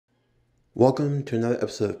Welcome to another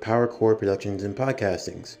episode of Power Core Productions and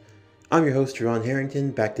Podcastings. I'm your host, Jerron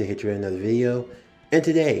Harrington, back to hit you with another video. And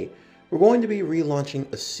today, we're going to be relaunching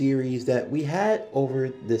a series that we had over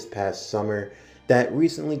this past summer that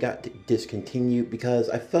recently got discontinued because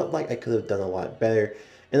I felt like I could have done a lot better.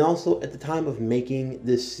 And also, at the time of making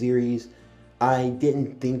this series, I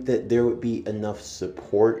didn't think that there would be enough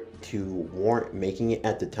support to warrant making it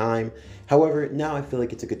at the time. However, now I feel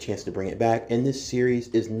like it's a good chance to bring it back, and this series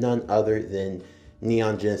is none other than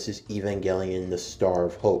Neon Genesis Evangelion, the Star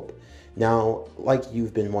of Hope. Now, like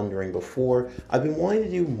you've been wondering before, I've been wanting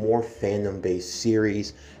to do more fandom-based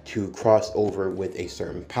series to cross over with a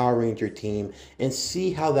certain Power Ranger team and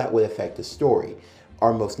see how that would affect the story.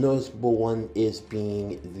 Our most noticeable one is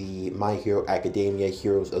being the My Hero Academia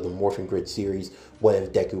Heroes of the Morphin Grid series, What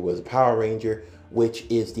If Deku Was a Power Ranger, which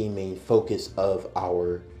is the main focus of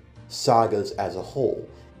our sagas as a whole.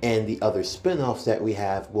 And the other spin-offs that we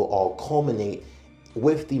have will all culminate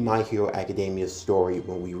with the My Hero Academia story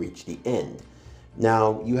when we reach the end.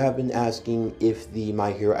 Now, you have been asking if the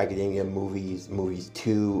My Hero Academia movies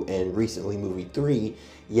 2 and recently movie 3,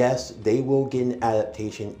 yes, they will get an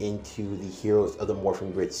adaptation into the Heroes of the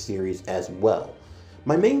Morphin Grid series as well.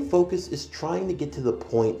 My main focus is trying to get to the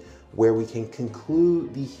point where we can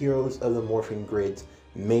conclude the Heroes of the Morphin Grid's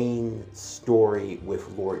main story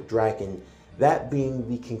with Lord Draken, that being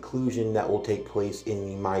the conclusion that will take place in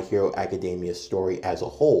the My Hero Academia story as a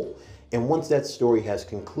whole. And once that story has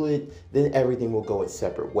concluded, then everything will go its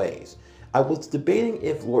separate ways. I was debating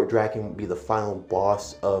if Lord Draken would be the final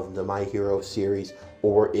boss of the My Hero series,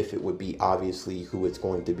 or if it would be obviously who it's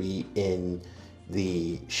going to be in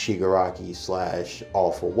the Shigaraki /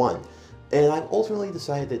 All for One. And I've ultimately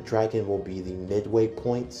decided that Draken will be the midway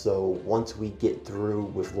point, so once we get through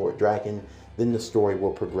with Lord Draken, then the story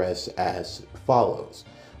will progress as follows.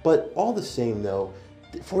 But all the same though,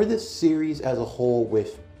 for this series as a whole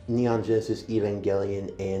with Neon Genesis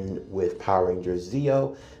Evangelion and with Power Rangers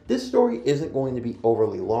Zeo, this story isn't going to be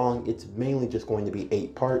overly long. It's mainly just going to be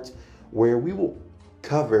 8 parts where we will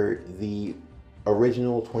cover the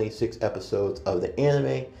original 26 episodes of the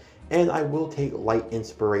anime, and I will take light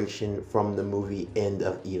inspiration from the movie End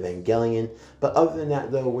of Evangelion. But other than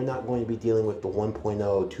that though, we're not going to be dealing with the 1.0,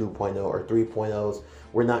 2.0, or 3.0s.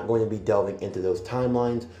 We're not going to be delving into those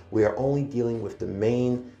timelines. We are only dealing with the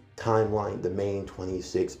main timeline, the main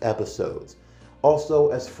 26 episodes. Also,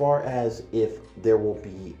 as far as if there will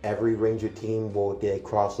be every Ranger team will get a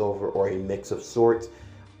crossover or a mix of sorts,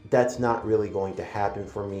 that's not really going to happen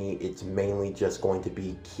for me. It's mainly just going to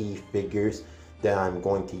be key figures that I'm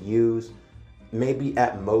going to use. Maybe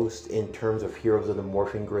at most, in terms of Heroes of the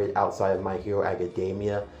Morphin Grid outside of My Hero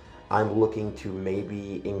Academia, I'm looking to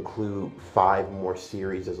maybe include 5 more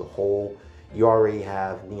series as a whole. You already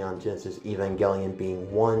have Neon Genesis Evangelion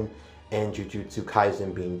being 1 and Jujutsu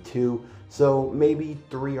Kaisen being 2. So maybe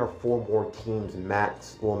 3 or 4 more teams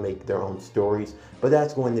max will make their own stories. But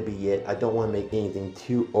that's going to be it. I don't want to make anything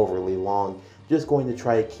too overly long. Just going to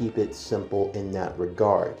try to keep it simple in that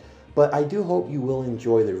regard. But I do hope you will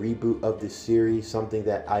enjoy the reboot of this series, something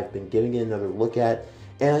that I've been giving it another look at.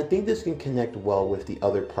 And I think this can connect well with the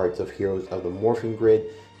other parts of Heroes of the Morphin Grid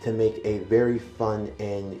to make a very fun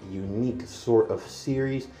and unique sort of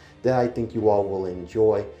series that I think you all will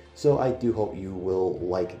enjoy. So I do hope you will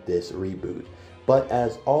like this reboot. But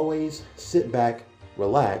as always, sit back,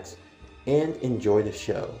 relax, and enjoy the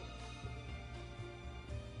show.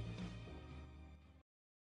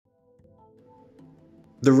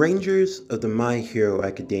 The Rangers of the My Hero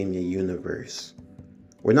Academia universe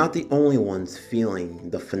were not the only ones feeling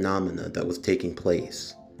the phenomena that was taking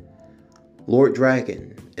place. Lord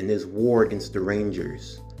Draken and his war against the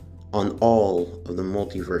Rangers on all of the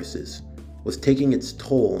multiverses was taking its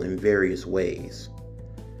toll in various ways.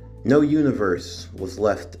 No universe was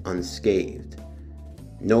left unscathed.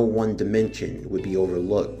 No one dimension would be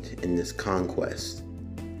overlooked in this conquest.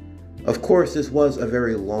 Of course, this was a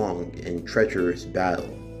very long and treacherous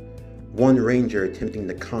battle. One Ranger attempting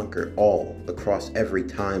to conquer all across every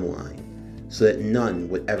timeline so that none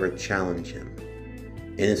would ever challenge him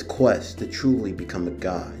in his quest to truly become a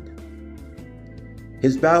god.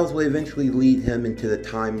 His battles would eventually lead him into the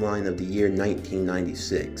timeline of the year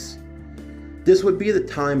 1996. This would be the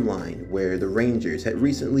timeline where the Rangers had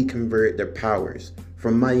recently converted their powers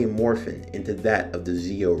from Mighty Morphin into that of the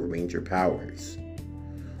Zeo Ranger powers.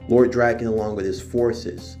 Lord Draken, along with his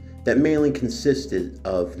forces, that mainly consisted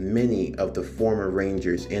of many of the former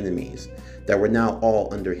Rangers' enemies that were now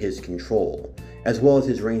all under his control, as well as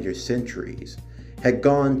his Ranger sentries, had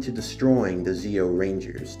gone to destroying the Zeo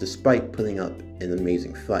Rangers despite putting up an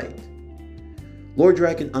amazing fight. Lord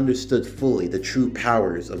Draken understood fully the true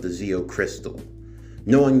powers of the Zeo Crystal,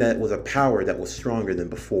 knowing that it was a power that was stronger than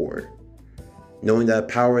before. Knowing that a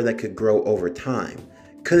power that could grow over time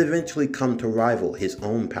could eventually come to rival his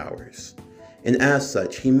own powers, and as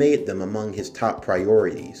such he made them among his top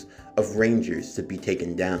priorities of Rangers to be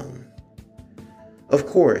taken down. Of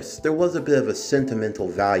course, there was a bit of a sentimental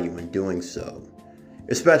value in doing so,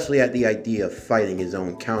 especially at the idea of fighting his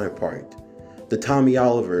own counterpart, the Tommy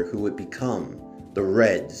Oliver who would become the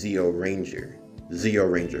Red Zeo Ranger,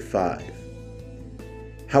 Zeo Ranger 5.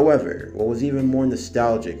 However, what was even more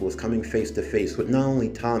nostalgic was coming face to face with not only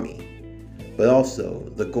Tommy, but also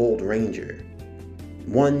the Gold Ranger,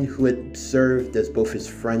 one who had served as both his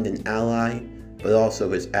friend and ally, but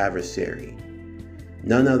also his adversary,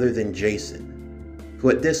 none other than Jason, who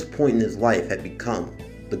at this point in his life had become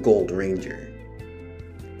the Gold Ranger.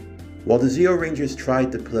 While the Zeo Rangers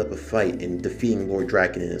tried to put up a fight in defeating Lord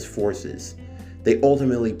Draken and his forces, they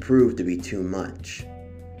ultimately proved to be too much.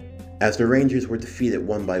 As the Rangers were defeated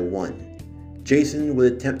one by one, Jason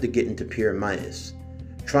would attempt to get into Pyramidas,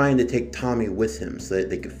 trying to take Tommy with him so that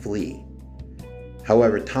they could flee.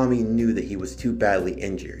 However, Tommy knew that he was too badly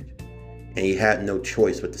injured, and he had no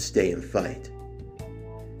choice but to stay and fight.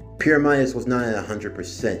 Pyramidas was not at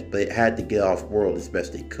 100%, but it had to get off-world as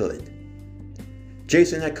best it could.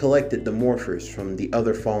 Jason had collected the morphers from the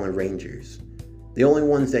other fallen Rangers. The only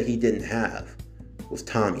ones that he didn't have was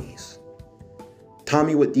Tommy's.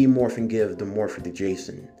 Tommy would demorph and give the morpher to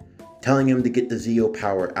Jason, telling him to get the Zeo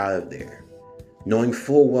power out of there, knowing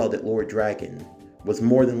full well that Lord Draken was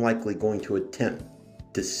more than likely going to attempt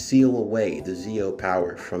to seal away the Zeo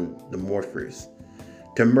power from the morphers,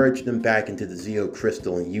 to merge them back into the Zeo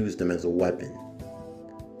Crystal and use them as a weapon.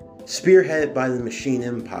 Spearheaded by the Machine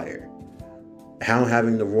Empire, how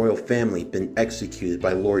having the royal family been executed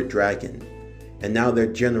by Lord Draken, and now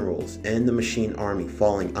their generals and the Machine Army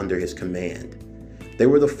falling under his command, they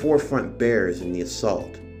were the forefront bearers in the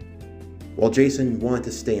assault. While Jason wanted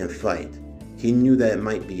to stay and fight, he knew that it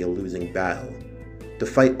might be a losing battle, to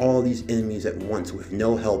fight all these enemies at once with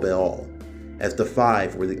no help at all, as the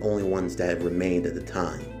 5 were the only ones that had remained at the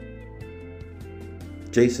time.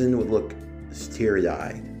 Jason would look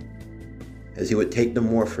teary-eyed as he would take the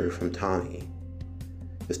morpher from Tommy,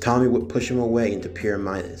 as Tommy would push him away into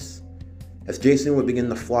Pyramidas, as Jason would begin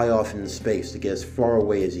to fly off into space to get as far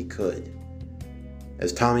away as he could.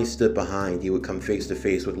 As Tommy stood behind, he would come face to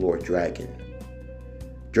face with Lord Draken.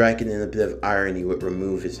 Draken, in a bit of irony, would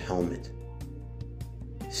remove his helmet,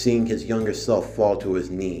 seeing his younger self fall to his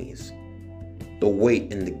knees, the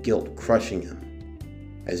weight and the guilt crushing him,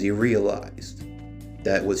 as he realized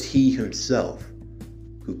that it was he himself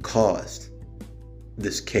who caused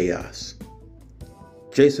this chaos.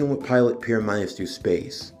 Jason would pilot Pyramidas through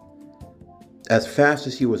space. As fast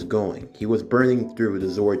as he was going, he was burning through the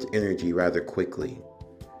Zord's energy rather quickly.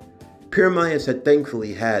 Pyramidas had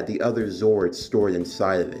thankfully had the other Zords stored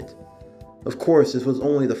inside of it. Of course, this was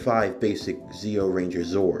only the 5 basic Zeo Ranger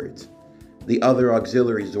Zords. The other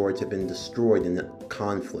auxiliary Zords had been destroyed in the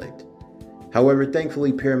conflict. However,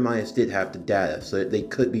 thankfully Pyramidas did have the data so that they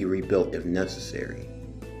could be rebuilt if necessary.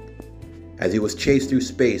 As he was chased through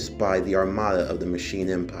space by the armada of the Machine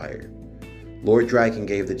Empire, Lord Draken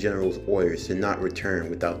gave the generals orders to not return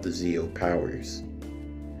without the Zeo powers.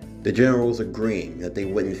 The generals agreeing that they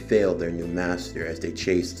wouldn't fail their new master as they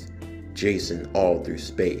chased Jason all through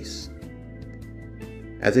space.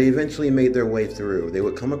 As they eventually made their way through, they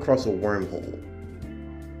would come across a wormhole.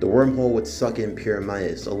 The wormhole would suck in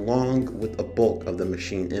Pyramidas along with a bulk of the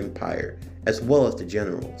Machine Empire, as well as the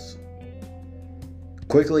generals.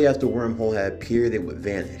 Quickly as the wormhole had appeared, it would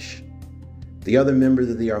vanish. The other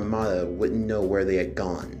members of the Armada wouldn't know where they had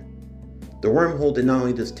gone. The wormhole did not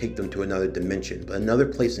only just take them to another dimension, but another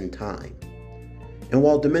place in time. And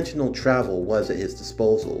while dimensional travel was at his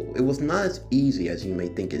disposal, it was not as easy as you may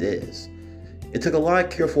think it is. It took a lot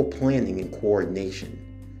of careful planning and coordination,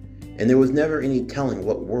 and there was never any telling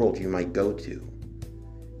what world you might go to.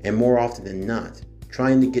 And more often than not,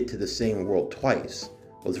 trying to get to the same world twice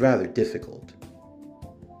was rather difficult.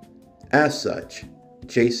 As such,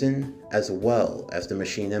 Jason, as well as the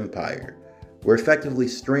Machine Empire, were effectively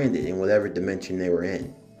stranded in whatever dimension they were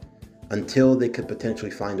in, until they could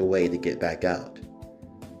potentially find a way to get back out.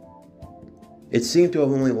 It seemed to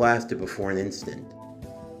have only lasted but for an instant,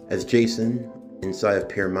 as Jason, inside of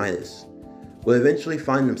Pyramidas, would eventually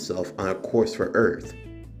find himself on a course for Earth.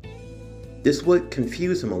 This would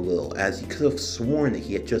confuse him a little, as he could have sworn that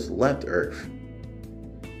he had just left Earth.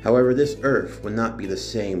 However, this Earth would not be the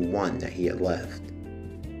same one that he had left.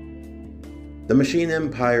 The Machine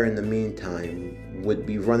Empire, in the meantime, would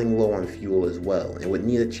be running low on fuel as well, and would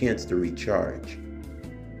need a chance to recharge.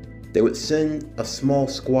 They would send a small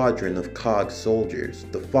squadron of COG soldiers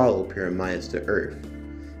to follow Pyramidas to Earth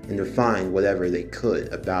and to find whatever they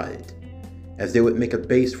could about it, as they would make a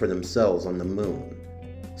base for themselves on the moon,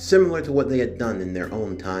 similar to what they had done in their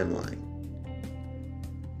own timeline.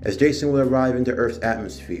 As Jason would arrive into Earth's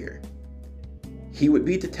atmosphere, he would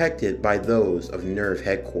be detected by those of NERV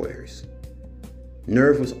headquarters.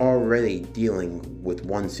 NERV was already dealing with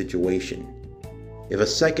one situation. If a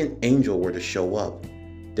second angel were to show up,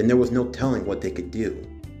 then there was no telling what they could do.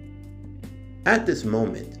 At this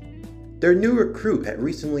moment, their new recruit had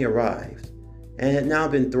recently arrived and had now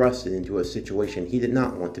been thrusted into a situation he did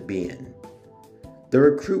not want to be in. The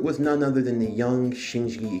recruit was none other than the young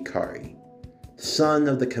Shinji Ikari, son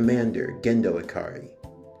of the commander Gendo Ikari.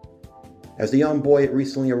 As the young boy had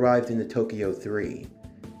recently arrived into Tokyo 3,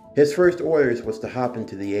 his first orders was to hop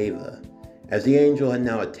into the Eva, as the Angel had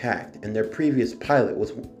now attacked and their previous pilot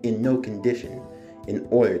was in no condition in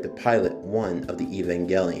order to pilot one of the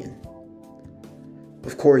Evangelion.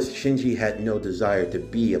 Of course, Shinji had no desire to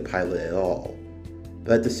be a pilot at all,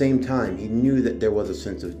 but at the same time he knew that there was a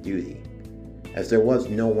sense of duty, as there was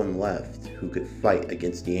no one left who could fight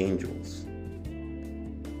against the Angels.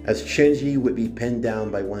 As Shinji would be pinned down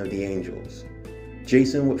by one of the Angels,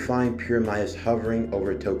 Jason would find Pyramidas hovering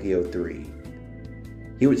over Tokyo 3.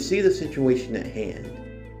 He would see the situation at hand,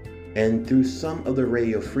 and through some of the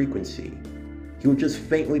radio frequency, he would just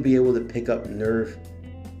faintly be able to pick up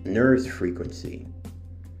NERV's frequency.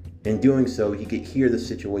 In doing so, he could hear the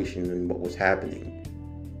situation and what was happening.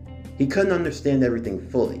 He couldn't understand everything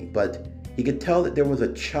fully, but he could tell that there was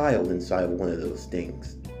a child inside of one of those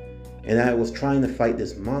things, and that it was trying to fight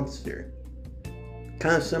this monster.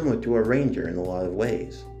 Kind of similar to a ranger in a lot of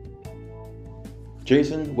ways.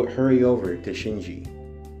 Jason would hurry over to Shinji.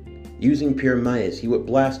 Using Pyramidas, he would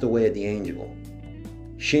blast away at the Angel.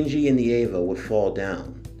 Shinji and the Eva would fall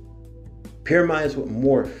down. Pyramidas would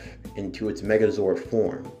morph into its Megazord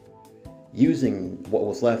form. Using what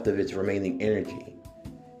was left of its remaining energy,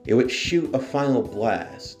 it would shoot a final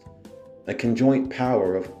blast, a conjoint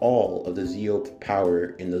power of all of the Zeoth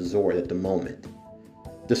power in the Zord at the moment,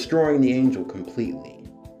 destroying the Angel completely,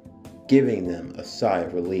 giving them a sigh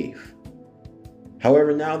of relief.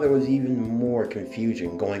 However, now there was even more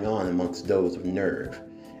confusion going on amongst those of NERV,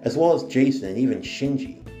 as well as Jason and even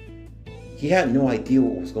Shinji. He had no idea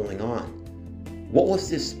what was going on. What was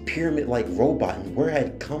this pyramid-like robot and where had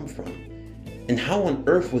it come from? And how on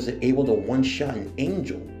earth was it able to one-shot an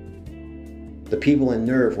Angel? The people in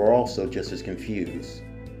NERV were also just as confused.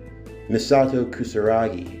 Misato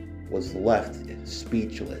Kusaragi was left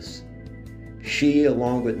speechless. She,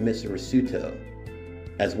 along with Mr. Rasuto,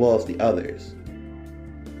 as well as the others,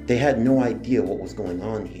 they had no idea what was going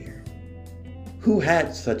on here. Who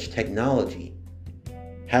had such technology?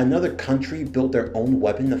 Had another country built their own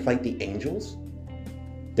weapon to fight the Angels?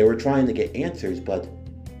 They were trying to get answers, but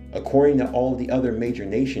according to all of the other major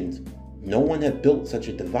nations, no one had built such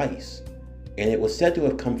a device, and it was said to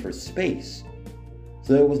have come from space.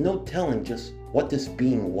 So there was no telling just what this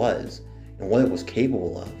being was and what it was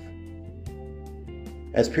capable of.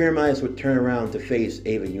 As Pyramidas would turn around to face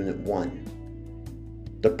Eva Unit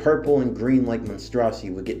 1, the purple and green-like monstrosity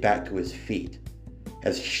would get back to his feet,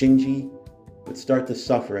 as Shinji would start to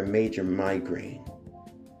suffer a major migraine.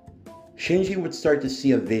 Shinji would start to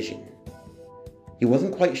see a vision. He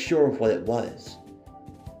wasn't quite sure of what it was.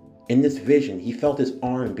 In this vision, he felt his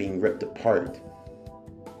arm being ripped apart.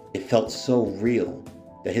 It felt so real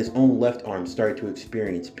that his own left arm started to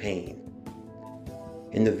experience pain.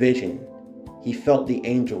 In the vision, he felt the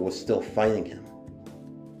Angel was still fighting him.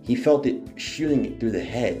 He felt it shooting it through the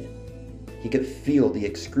head. He could feel the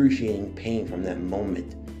excruciating pain from that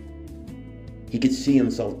moment. He could see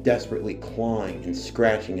himself desperately clawing and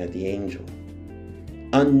scratching at the Angel.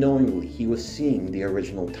 Unknowingly, he was seeing the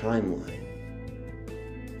original timeline.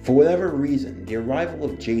 For whatever reason, the arrival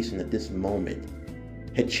of Jason at this moment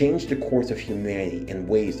had changed the course of humanity in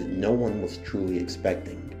ways that no one was truly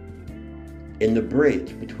expecting. In the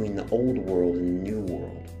bridge between the old world and the new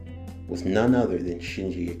world was none other than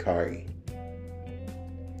Shinji Ikari.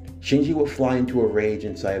 Shinji would fly into a rage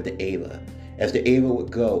inside of the Eva, as the Eva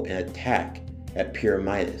would go and attack at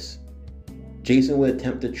Pyramidas. Jason would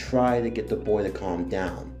attempt to try to get the boy to calm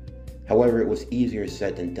down. However, it was easier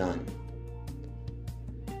said than done.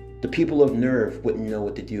 The people of NERV wouldn't know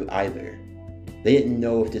what to do either. They didn't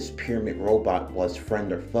know if this pyramid robot was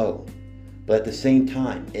friend or foe, but at the same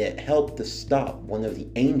time, it helped to stop one of the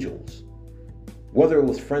Angels. Whether it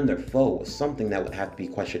was friend or foe was something that would have to be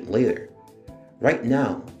questioned later. Right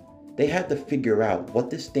now, they had to figure out what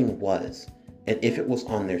this thing was and if it was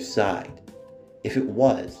on their side. If it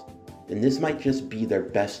was, then this might just be their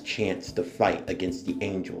best chance to fight against the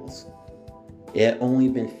angels. It had only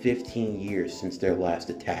been 15 years since their last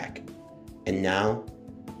attack, and now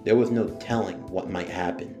there was no telling what might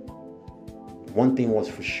happen. One thing was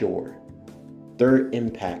for sure: Third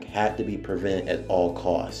Impact had to be prevented at all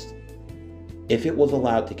costs. If it was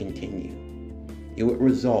allowed to continue, it would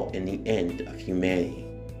result in the end of humanity.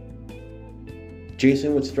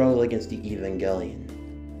 Jason would struggle against the Evangelion,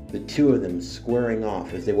 the two of them squaring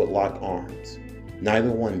off as they would lock arms,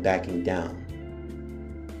 neither one backing down.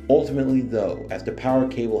 Ultimately though, as the power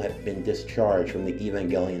cable had been discharged from the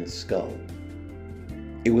Evangelion's skull,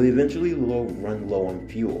 it would eventually run low on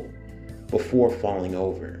fuel before falling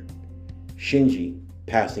over, Shinji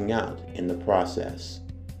passing out in the process.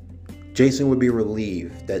 Jason would be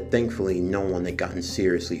relieved that thankfully no one had gotten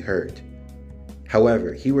seriously hurt.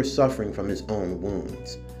 However, he was suffering from his own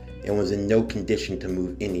wounds and was in no condition to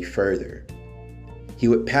move any further. He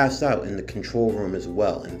would pass out in the control room as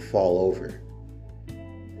well and fall over.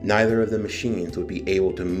 Neither of the machines would be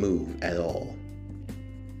able to move at all.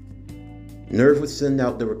 Nerve would send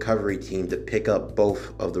out the recovery team to pick up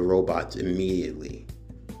both of the robots immediately.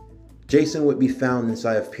 Jason would be found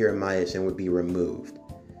inside of Pyramidas and would be removed,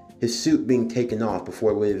 his suit being taken off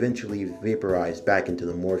before it would eventually vaporize back into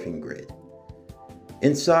the morphing grid.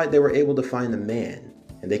 Inside, they were able to find a man,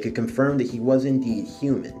 and they could confirm that he was indeed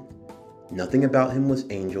human. Nothing about him was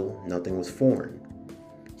angel, nothing was foreign.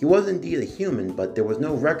 He was indeed a human, but there was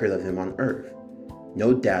no record of him on Earth.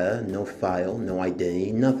 No data, no file, no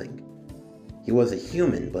identity, nothing. He was a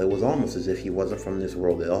human, but it was almost as if he wasn't from this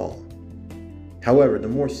world at all. However, the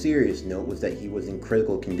more serious note was that he was in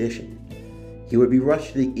critical condition. He would be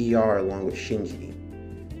rushed to the ER along with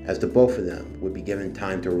Shinji, as the both of them would be given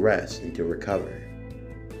time to rest and to recover.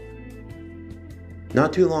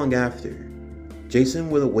 Not too long after, Jason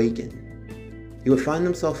would awaken. He would find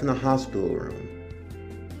himself in a hospital room.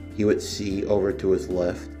 He would see over to his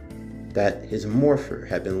left that his morpher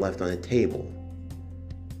had been left on a table.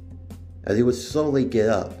 As he would slowly get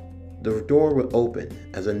up, the door would open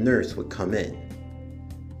as a nurse would come in.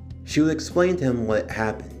 She would explain to him what had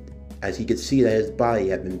happened, as he could see that his body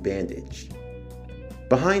had been bandaged.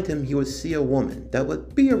 Behind him, he would see a woman that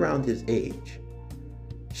would be around his age.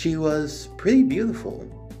 She was pretty beautiful,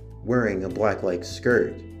 wearing a black-like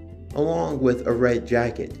skirt, along with a red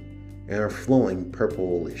jacket and her flowing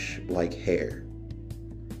purplish-like hair.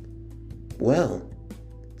 "Well,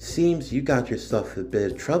 seems you got yourself a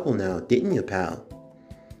bit of trouble now, didn't you, pal?"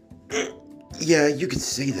 "Yeah, you could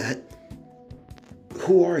say that.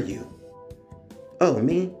 Who are you?" "Oh,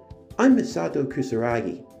 me? I'm Misato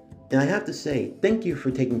Kusaragi, and I have to say, thank you for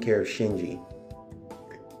taking care of Shinji."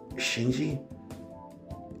 "Shinji?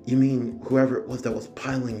 You mean whoever it was that was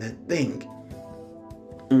piloting that thing?"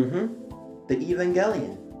 "Mm-hmm. The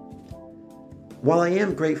Evangelion. While I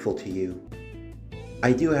am grateful to you,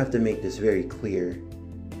 I do have to make this very clear.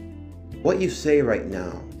 What you say right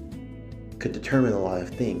now could determine a lot of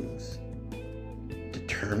things."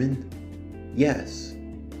 "Determine?" "Yes.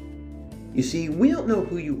 You see, we don't know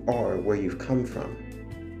who you are or where you've come from,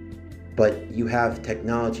 but you have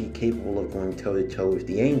technology capable of going toe-to-toe with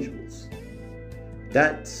the angels.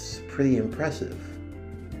 That's pretty impressive.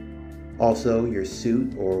 Also, your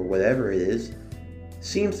suit, or whatever it is,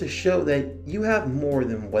 seems to show that you have more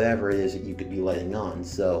than whatever it is that you could be letting on,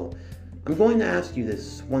 so I'm going to ask you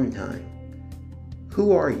this one time.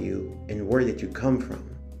 Who are you, and where did you come from?"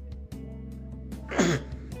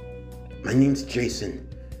 "My name's Jason.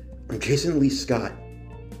 I'm Jason Lee Scott,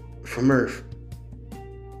 from Earth."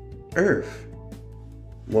 "Earth?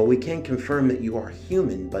 Well, we can confirm that you are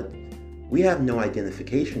human, but we have no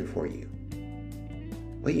identification for you."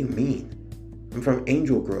 "What do you mean? I'm from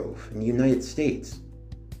Angel Grove in the United States."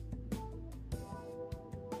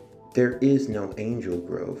 "There is no Angel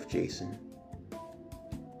Grove, Jason."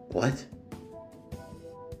 "What?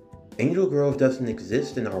 Angel Grove doesn't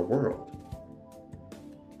exist in our world."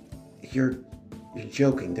 You're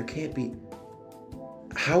joking. There can't be.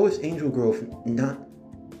 How is Angel Grove not...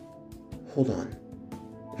 Hold on.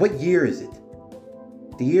 What year is it?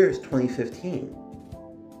 The year is 2015.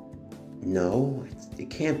 No, it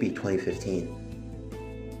can't be 2015.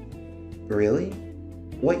 Really?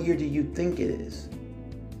 What year do you think it is?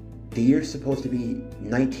 The year's supposed to be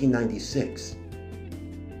 1996.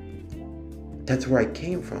 That's where I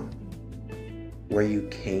came from. Where you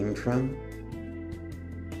came from?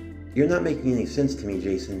 You're not making any sense to me,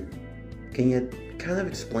 Jason. Can you kind of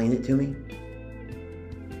explain it to me?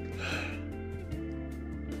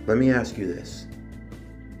 Let me ask you this.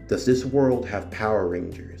 Does this world have Power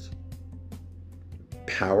Rangers?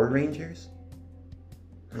 Power Rangers?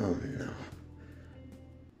 Oh no.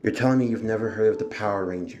 You're telling me you've never heard of the Power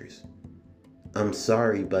Rangers? I'm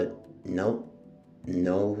sorry, but nope.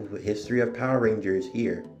 No history of Power Rangers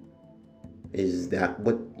here. Is that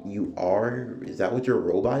what you are? Is that what your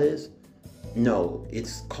robot is? No,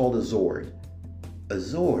 it's called a Zord. A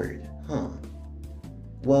Zord? Huh.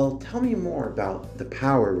 Well, tell me more about the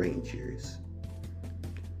Power Rangers.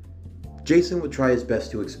 Jason would try his best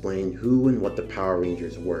to explain who and what the Power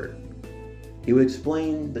Rangers were. He would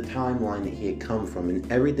explain the timeline that he had come from and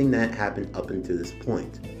everything that happened up until this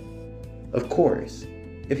point. Of course,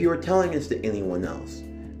 if you were telling this to anyone else,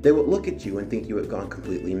 they would look at you and think you had gone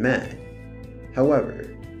completely mad.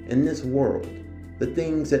 However, in this world, the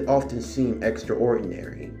things that often seem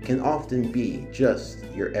extraordinary can often be just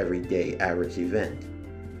your everyday average event.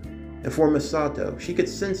 And for Misato, she could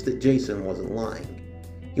sense that Jason wasn't lying.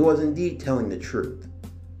 He was indeed telling the truth.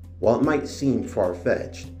 While it might seem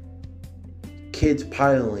far-fetched, kids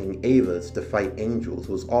piloting Evas to fight angels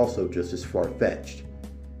was also just as far-fetched.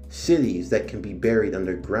 Cities that can be buried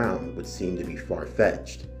underground would seem to be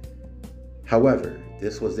far-fetched. However,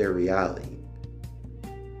 this was their reality.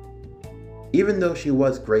 Even though she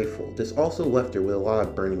was grateful, this also left her with a lot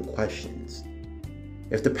of burning questions.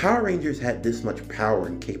 If the Power Rangers had this much power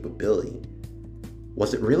and capability,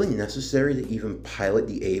 was it really necessary to even pilot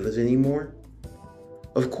the Evas anymore?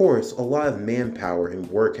 Of course, a lot of manpower and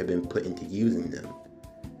work had been put into using them,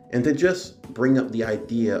 and to just bring up the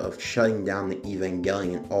idea of shutting down the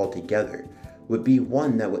Evangelion altogether would be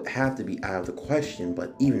one that would have to be out of the question,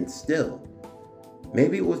 but even still.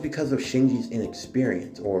 Maybe it was because of Shinji's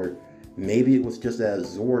inexperience, or maybe it was just that a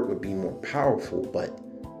Zord would be more powerful, but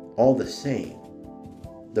all the same,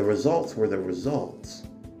 the results were the results.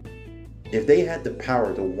 If they had the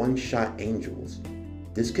power to one-shot angels,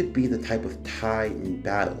 this could be the type of tide in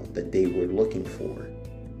battle that they were looking for.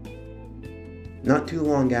 Not too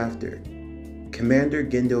long after, Commander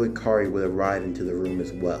Gendo Ikari would arrive into the room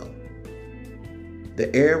as well.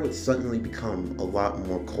 The air would suddenly become a lot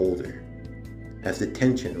more colder, as the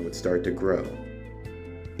tension would start to grow.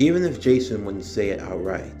 Even if Jason wouldn't say it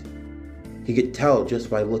outright, he could tell just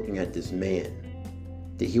by looking at this man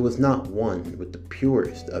that he was not one with the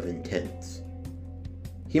purest of intents.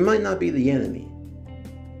 He might not be the enemy,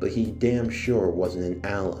 but he damn sure wasn't an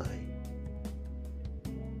ally.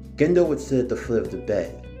 Gendo would sit at the foot of the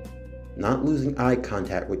bed, not losing eye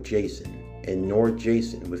contact with Jason, and nor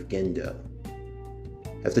Jason with Gendo.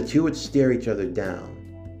 As the two would stare each other down,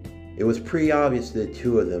 it was pretty obvious to the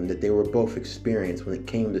two of them that they were both experienced when it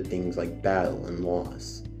came to things like battle and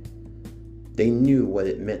loss. They knew what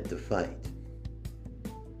it meant to fight.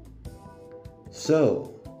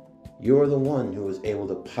 So, you're the one who was able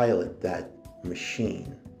to pilot that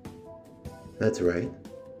machine. That's right.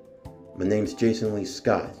 My name's Jason Lee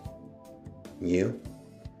Scott. You?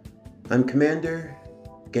 I'm Commander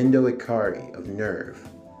Gendo Ikari of NERV.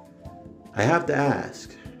 I have to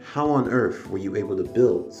ask, how on earth were you able to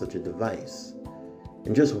build such a device?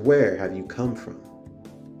 And just where have you come from?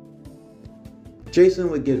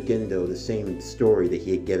 Jason would give Gendo the same story that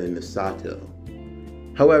he had given Misato.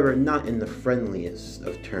 However, not in the friendliest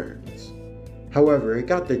of terms. However, it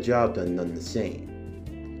got the job done none the same.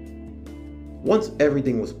 Once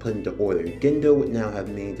everything was put into order, Gendo would now have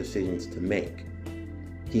many decisions to make.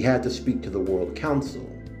 He had to speak to the World Council,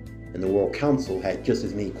 and the World Council had just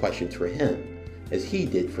as many questions for him as he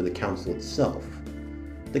did for the Council itself.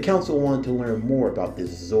 The Council wanted to learn more about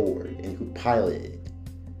this Zord and who piloted it.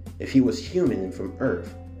 If he was human and from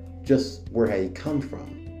Earth, just where had he come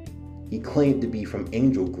from? He claimed to be from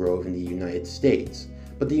Angel Grove in the United States,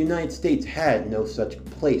 but the United States had no such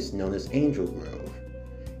place known as Angel Grove,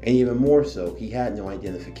 and even more so, he had no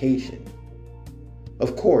identification.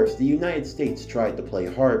 Of course, the United States tried to play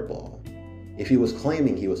hardball. If he was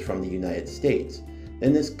claiming he was from the United States,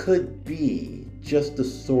 then this could be just the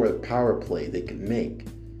sort of power play they could make,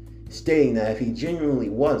 stating that if he genuinely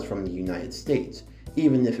was from the United States,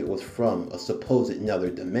 even if it was from a supposed another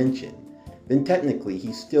dimension, then technically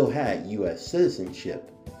he still had US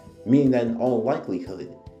citizenship, meaning that in all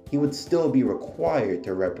likelihood, he would still be required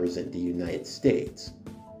to represent the United States.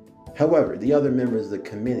 However, the other members of the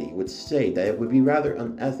committee would say that it would be rather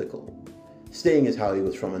unethical, stating as how he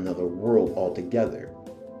was from another world altogether,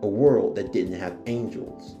 a world that didn't have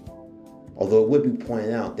angels. Although it would be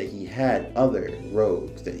pointed out that he had other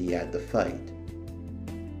rogues that he had to fight.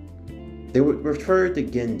 They would refer to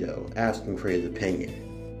Gendo, asking for his opinion.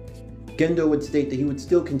 Gendo would state that he would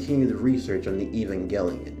still continue the research on the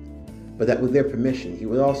Evangelion, but that with their permission, he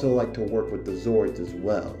would also like to work with the Zords as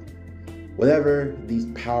well. Whatever these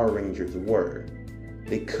Power Rangers were,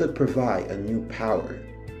 they could provide a new power,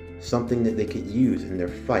 something that they could use in their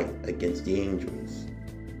fight against the angels.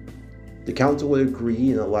 The council would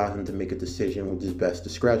agree and allow him to make a decision with his best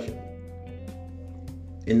discretion.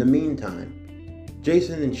 In the meantime,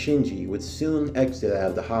 Jason and Shinji would soon exit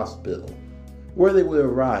out of the hospital, where they would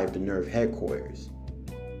arrive at NERV headquarters.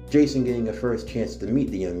 Jason getting a first chance to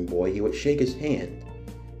meet the young boy, he would shake his hand,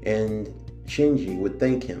 and Shinji would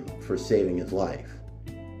thank him for saving his life.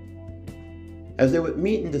 As they would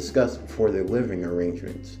meet and discuss before their living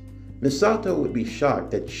arrangements, Misato would be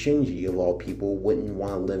shocked that Shinji, of all people, wouldn't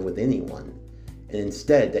want to live with anyone, and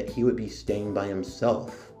instead that he would be staying by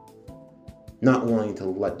himself. Not wanting to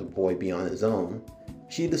let the boy be on his own,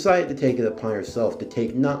 she decided to take it upon herself to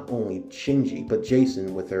take not only Shinji but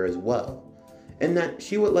Jason with her as well, and that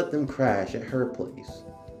she would let them crash at her place.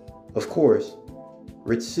 Of course,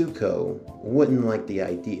 Ritsuko wouldn't like the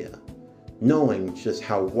idea, knowing just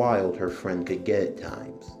how wild her friend could get at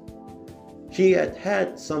times. She had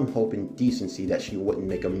had some hope and decency that she wouldn't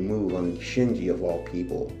make a move on Shinji of all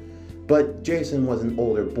people, but Jason was an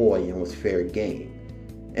older boy and was fair game,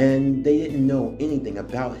 and they didn't know anything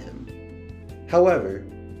about him. However,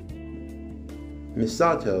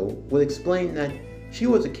 Misato would explain that she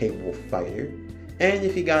was a capable fighter, and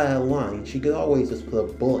if he got out of line, she could always just put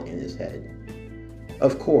a bullet in his head.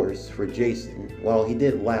 Of course, for Jason, while he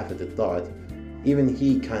did laugh at the thought, even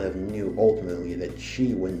he kind of knew ultimately that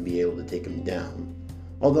she wouldn't be able to take him down,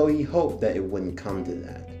 although he hoped that it wouldn't come to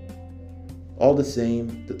that. All the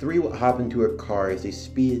same, the three would hop into a car as they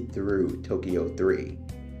speeded through Tokyo 3.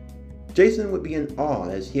 Jason would be in awe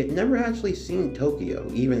as he had never actually seen Tokyo,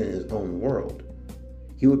 even in his own world.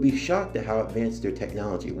 He would be shocked at how advanced their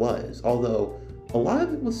technology was, although a lot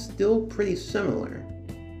of it was still pretty similar.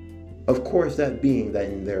 Of course, that being that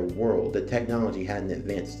in their world, the technology hadn't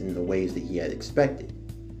advanced in the ways that he had expected.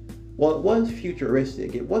 While it was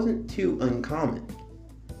futuristic, it wasn't too uncommon.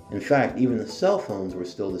 In fact, even the cell phones were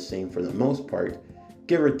still the same for the most part,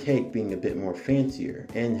 give or take being a bit more fancier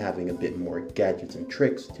and having a bit more gadgets and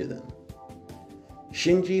tricks to them.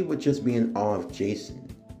 Shinji would just be in awe of Jason.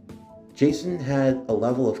 Jason had a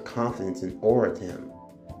level of confidence and aura to him,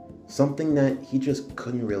 something that he just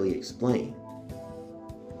couldn't really explain.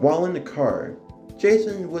 While in the car,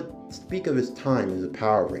 Jason would speak of his time as a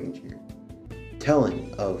Power Ranger,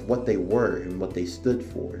 telling of what they were and what they stood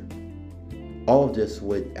for. All of this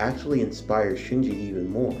would actually inspire Shinji even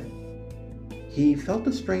more. He felt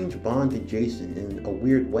a strange bond to Jason in a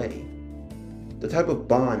weird way. The type of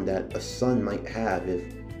bond that a son might have if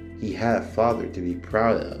he had a father to be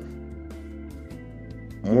proud of.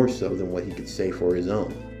 More so than what he could say for his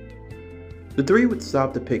own. The three would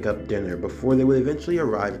stop to pick up dinner before they would eventually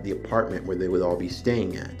arrive at the apartment where they would all be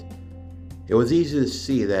staying at. It was easy to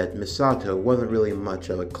see that Misato wasn't really much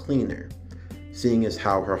of a cleaner, seeing as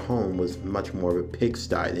how her home was much more of a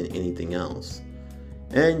pigsty than anything else.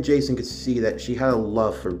 And Jason could see that she had a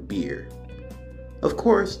love for beer. Of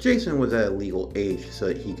course, Jason was at a legal age so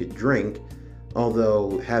that he could drink,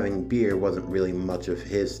 although having beer wasn't really much of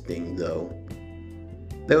his thing though.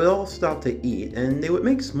 They would all stop to eat, and they would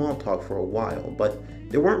make small talk for a while, but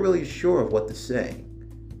they weren't really sure of what to say.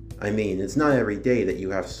 I mean, it's not every day that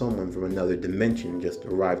you have someone from another dimension just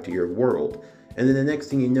arrive to your world, and then the next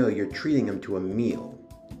thing you know, you're treating them to a meal.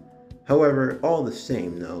 However, all the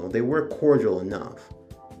same though, they were cordial enough.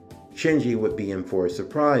 Shinji would be in for a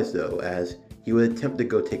surprise though, as he would attempt to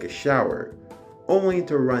go take a shower, only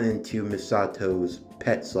to run into Misato's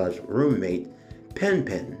pet/roommate, Pen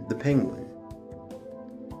Pen, the penguin.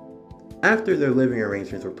 After their living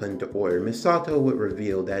arrangements were put into order, Misato would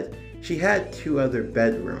reveal that she had 2 other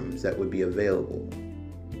bedrooms that would be available.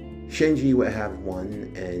 Shinji would have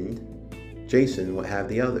one and Jason would have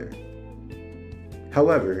the other.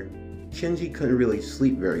 However, Shinji couldn't really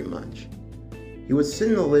sleep very much. He would sit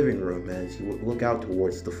in the living room as he would look out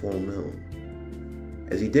towards the full moon.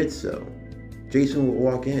 As he did so, Jason would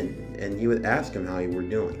walk in and he would ask him how he were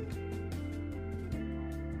doing.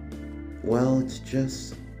 Well, it's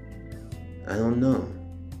just, I don't know.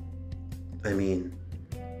 I mean,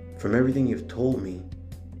 from everything you've told me,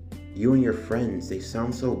 you and your friends, they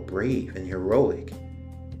sound so brave and heroic.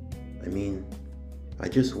 I mean, I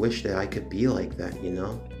just wish that I could be like that, you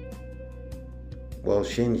know? Well,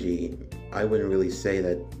 Shinji, I wouldn't really say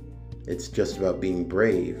that it's just about being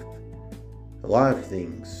brave. A lot of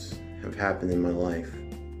things have happened in my life.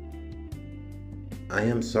 I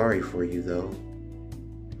am sorry for you, though.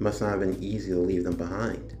 It must not have been easy to leave them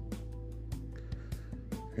behind.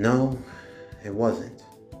 No, it wasn't.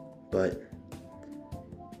 But,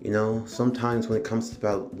 you know, sometimes when it comes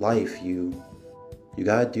about life, you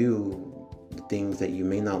gotta do the things that you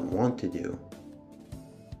may not want to do.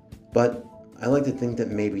 But I like to think that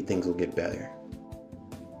maybe things will get better.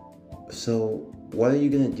 So, what are you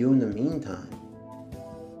going to do in the meantime?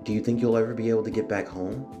 Do you think you'll ever be able to get back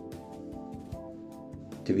home?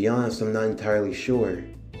 To be honest, I'm not entirely sure.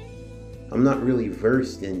 I'm not really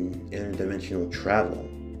versed in interdimensional travel.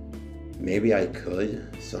 Maybe I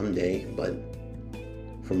could someday, but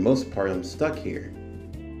for most part I'm stuck here.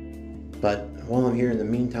 But while I'm here in the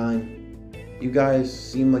meantime, you guys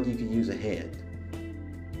seem like you could use a hand.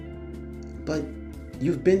 But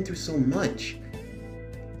you've been through so much.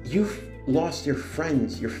 You've lost your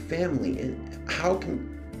friends, your family, and how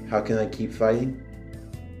can I keep fighting?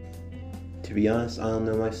 To be honest, I don't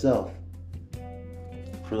know myself.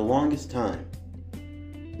 For the longest time,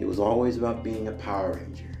 it was always about being a Power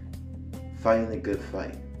Ranger, fighting a good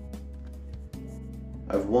fight.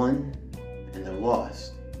 I've won and I've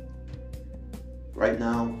lost. Right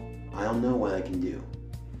now, I don't know what I can do.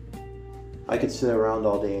 I could sit around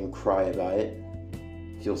all day and cry about it,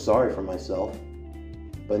 feel sorry for myself,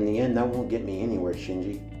 but in the end that won't get me anywhere,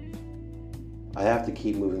 Shinji. I have to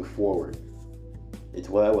keep moving forward. It's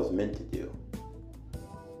what I was meant to do.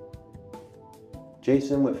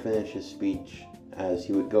 Jason would finish his speech as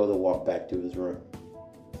he would go to walk back to his room.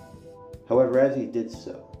 However, as he did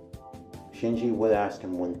so, Shinji would ask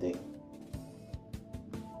him one thing.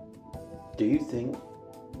 Do you think...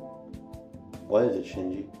 What is it,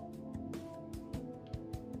 Shinji?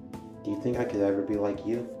 Do you think I could ever be like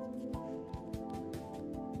you?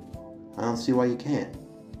 I don't see why you can't.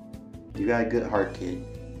 You got a good heart, kid.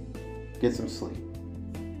 Get some sleep.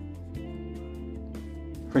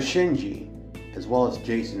 For Shinji, as well as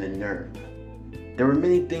Jason and Nerve, there were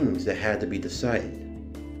many things that had to be decided.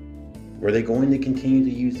 Were they going to continue to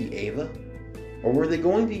use the Eva? Or were they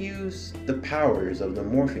going to use the powers of the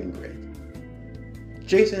morphing grid?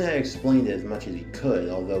 Jason had explained it as much as he could,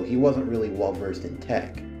 although he wasn't really well versed in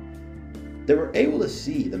tech. They were able to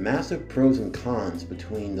see the massive pros and cons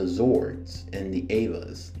between the Zords and the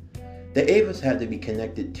Evas. The Evas had to be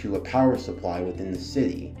connected to a power supply within the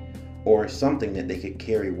city, or something that they could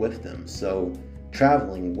carry with them, so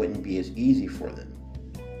traveling wouldn't be as easy for them.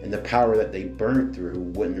 And the power that they burned through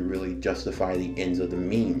wouldn't really justify the ends of the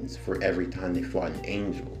means for every time they fought an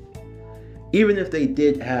angel. Even if they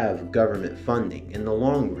did have government funding, in the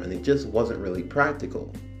long run it just wasn't really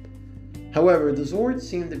practical. However, the Zords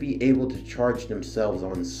seemed to be able to charge themselves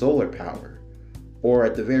on solar power, or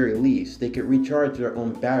at the very least, they could recharge their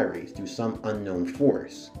own batteries through some unknown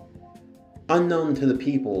force. Unknown to the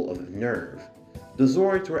people of Nerve, the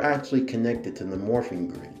Zords were actually connected to the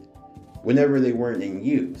morphing grid. Whenever they weren't in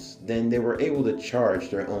use, then they were able to charge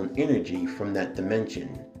their own energy from that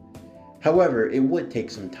dimension. However, it would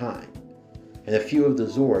take some time, and a few of the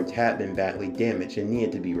Zords had been badly damaged and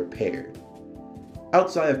needed to be repaired.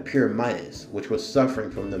 Outside of Pure Midas, which was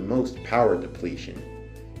suffering from the most power depletion,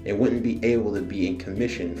 and wouldn't be able to be in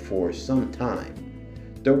commission for some time,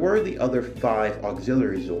 there were the other 5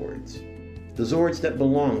 auxiliary Zords, the Zords that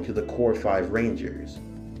belonged to the core 5 Rangers,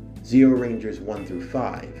 Zeo Rangers 1 through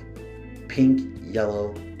 5, Pink,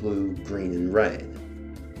 Yellow, Blue, Green, and Red.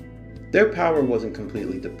 Their power wasn't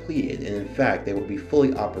completely depleted, and in fact they would be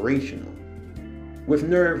fully operational, with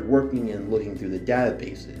Nerve working and looking through the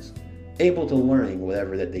databases, able to learning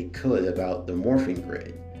whatever that they could about the morphing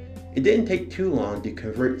grid. It didn't take too long to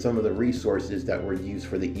convert some of the resources that were used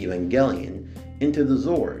for the Evangelion into the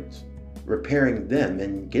Zords, repairing them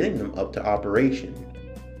and getting them up to operation.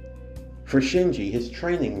 For Shinji, his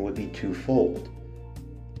training would be twofold.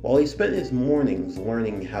 While he spent his mornings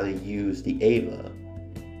learning how to use the Eva,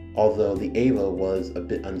 although the Eva was a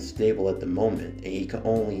bit unstable at the moment and he could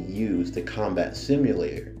only use the combat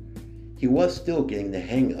simulator, he was still getting the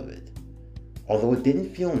hang of it. Although it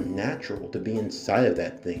didn't feel natural to be inside of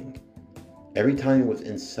that thing. Every time he was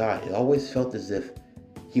inside, it always felt as if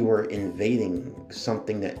he were invading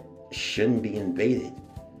something that shouldn't be invaded.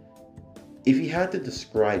 If he had to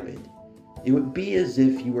describe it, it would be as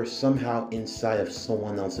if you were somehow inside of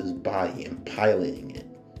someone else's body and piloting it.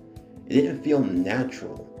 It didn't feel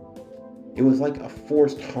natural. It was like a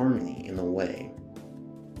forced harmony in a way.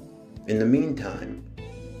 In the meantime,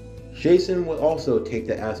 Jason would also take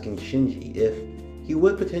to asking Shinji if he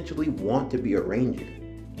would potentially want to be a ranger.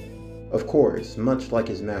 Of course, much like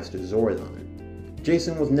his master Zordon,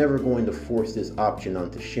 Jason was never going to force this option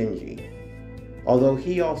onto Shinji, although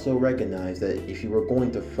he also recognized that if he were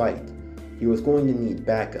going to fight, he was going to need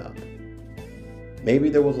backup. Maybe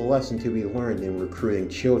there was a lesson to be learned in recruiting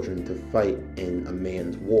children to fight in a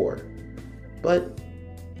man's war, but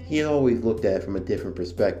he had always looked at it from a different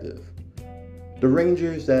perspective. The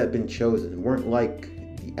Rangers that had been chosen weren't like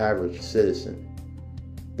the average citizen.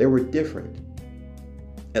 They were different,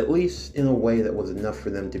 at least in a way that was enough for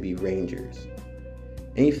them to be Rangers.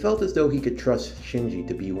 and he felt as though he could trust Shinji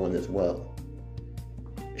to be one as well.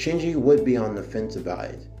 Shinji would be on the fence about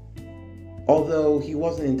it, although he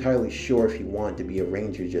wasn't entirely sure if he wanted to be a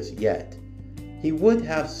ranger just yet. He would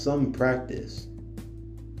have some practice.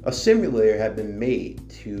 A simulator had been made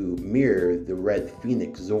to mirror the Red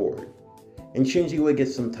Phoenix Zord, and Shinji would get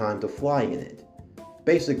some time to fly in it,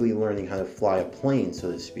 basically learning how to fly a plane,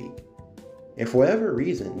 so to speak. And for whatever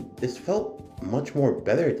reason, this felt much more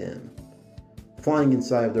better to him. Flying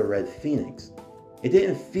inside of the Red Phoenix, it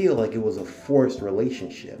didn't feel like it was a forced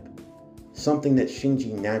relationship, something that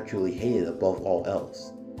Shinji naturally hated above all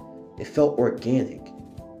else. It felt organic.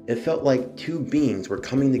 It felt like two beings were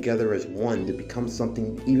coming together as one to become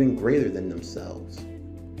something even greater than themselves.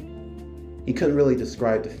 He couldn't really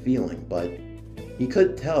describe the feeling, but he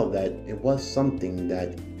could tell that it was something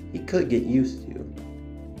that he could get used to.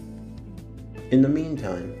 In the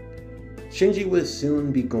meantime, Shinji would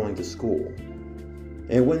soon be going to school,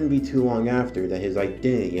 and it wouldn't be too long after that his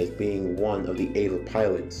identity as being one of the Eva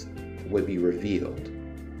pilots would be revealed.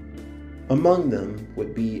 Among them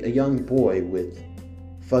would be a young boy with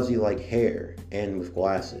fuzzy-like hair and with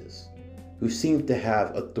glasses, who seemed to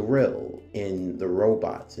have a thrill in the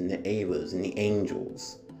robots and the Evas and the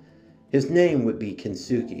angels. His name would be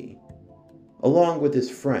Kensuke, along with his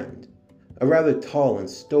friend, a rather tall and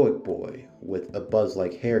stoic boy with a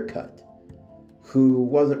buzz-like haircut, who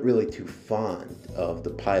wasn't really too fond of the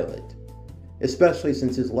pilot, especially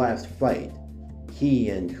since his last fight, he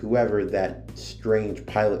and whoever that strange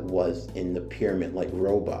pilot was in the pyramid-like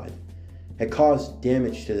robot had caused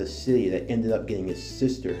damage to the city that ended up getting his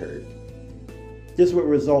sister hurt. This would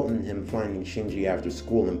result in him finding Shinji after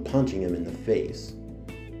school and punching him in the face.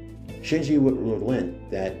 Shinji would relent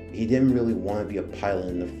that he didn't really want to be a pilot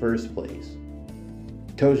in the first place.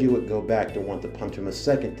 Toji would go back to want to punch him a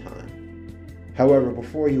second time. However,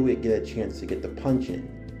 before he would get a chance to get the punch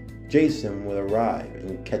in, Jason would arrive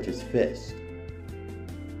and catch his fist.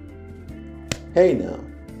 Hey now,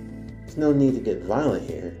 there's no need to get violent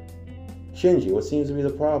here. Shinji, what seems to be the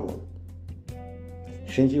problem?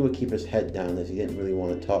 Shinji would keep his head down as he didn't really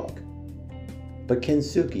want to talk. But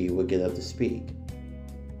Kensuke would get up to speak.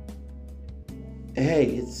 Hey,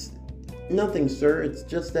 it's nothing, sir. It's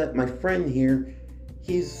just that my friend here,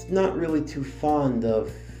 he's not really too fond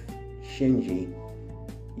of Shinji.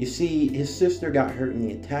 You see, his sister got hurt in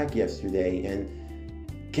the attack yesterday, and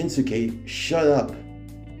Kensuke, shut up.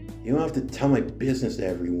 You don't have to tell my business to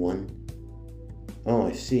everyone. Oh,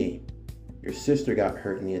 I see. Your sister got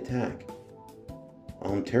hurt in the attack.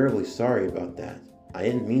 I'm terribly sorry about that. I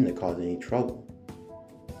didn't mean to cause any trouble.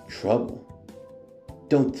 Trouble?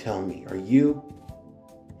 Don't tell me. Are you?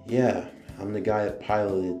 Yeah, I'm the guy that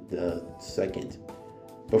piloted the second.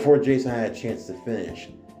 Before Jason had a chance to finish,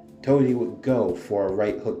 Toji would go for a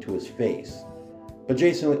right hook to his face, but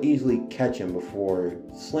Jason would easily catch him before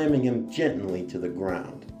slamming him gently to the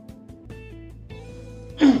ground.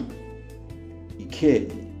 You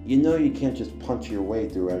kid, you know you can't just punch your way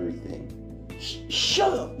through everything.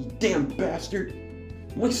 Shut up, you damn bastard!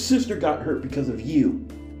 My sister got hurt because of you.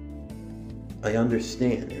 I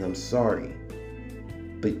understand, and I'm sorry.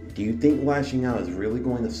 But do you think lashing out is really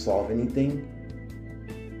going to solve anything?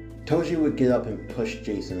 Toji would get up and push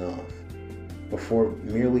Jason off, before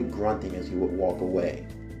merely grunting as he would walk away.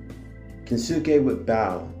 Kensuke would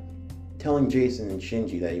bow, telling Jason and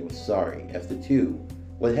Shinji that he was sorry, as the two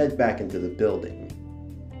would head back into the building.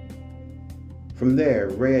 From there,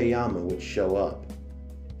 Reiyama would show up,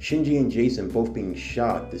 Shinji and Jason both being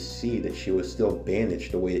shocked to see that she was still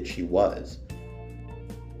bandaged the way that she was,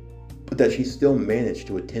 but that she still managed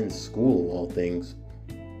to attend school of all things.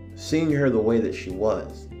 Seeing her the way that she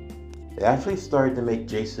was, it actually started to make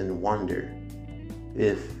Jason wonder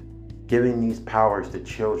if giving these powers to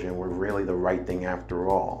children were really the right thing after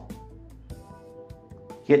all.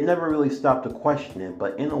 He had never really stopped to question it,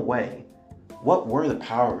 but in a way, what were the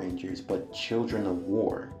Power Rangers but children of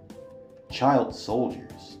war? Child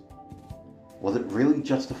soldiers? Was it really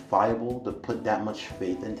justifiable to put that much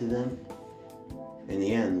faith into them? In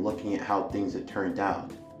the end, looking at how things had turned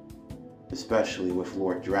out, especially with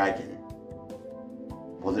Lord Dragon,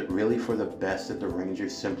 was it really for the best that the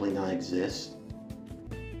Rangers simply not exist?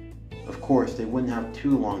 Of course, they wouldn't have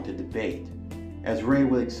too long to debate, as Rei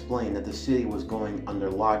would explain that the city was going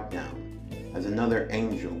under lockdown, as another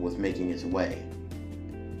angel was making its way.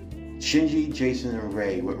 Shinji, Jason, and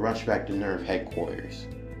Rei would rush back to NERV headquarters,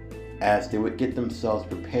 as they would get themselves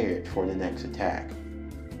prepared for the next attack.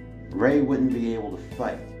 Rei wouldn't be able to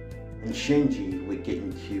fight, and Shinji would get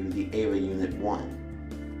into the Eva Unit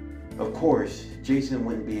 1. Of course, Jason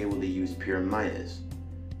wouldn't be able to use Pyramidas,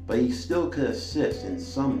 but he still could assist in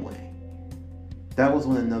some way. That was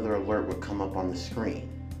when another alert would come up on the screen.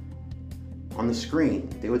 On the screen,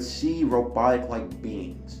 they would see robotic-like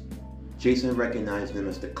beings. Jason recognized them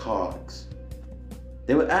as the cogs.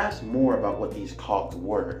 They would ask more about what these cogs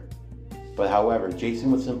were, but however,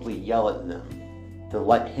 Jason would simply yell at them to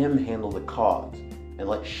let him handle the cogs and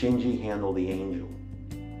let Shinji handle the angel,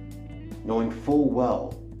 knowing full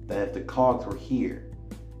well that if the cogs were here,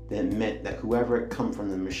 then it meant that whoever had come from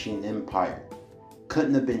the Machine Empire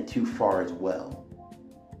couldn't have been too far as well,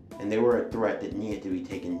 and they were a threat that needed to be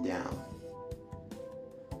taken down.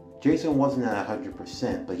 Jason wasn't at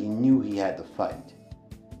 100%, but he knew he had to fight.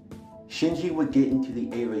 Shinji would get into the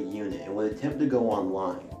Ava unit and would attempt to go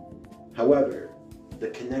online. However, the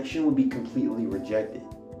connection would be completely rejected,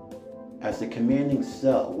 as the commanding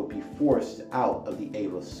cell would be forced out of the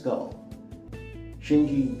Ava skull.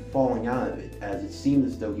 Shinji falling out of it, as it seemed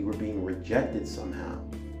as though he were being rejected somehow.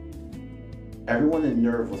 Everyone in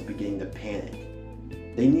Nerve was beginning to panic.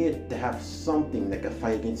 They needed to have something that could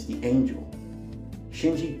fight against the angel.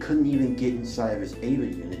 Shinji couldn't even get inside of his Ava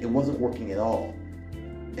unit, it wasn't working at all.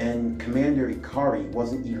 And Commander Ikari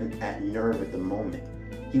wasn't even at Nerve at the moment.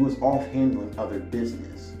 He was off handling other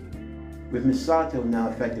business. With Misato now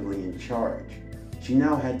effectively in charge, she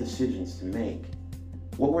now had decisions to make.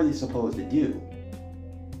 What were they supposed to do?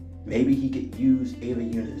 Maybe he could use Ava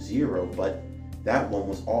Unit 0, but that one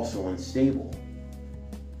was also unstable.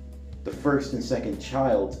 The first and second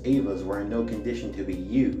child's Avas were in no condition to be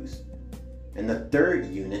used, and the third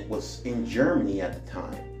unit was in Germany at the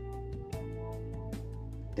time.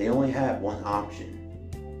 They only had one option,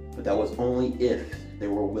 but that was only if they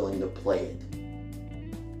were willing to play it.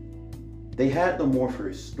 They had the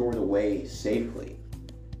morphers stored away safely,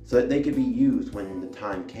 so that they could be used when the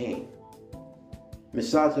time came.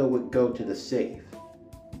 Misato would go to the safe,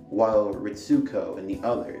 while Ritsuko and the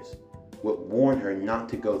others would warn her not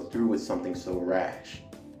to go through with something so rash.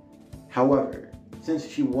 However, since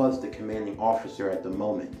she was the commanding officer at the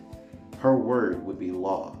moment, her word would be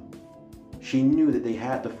law. She knew that they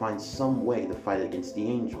had to find some way to fight against the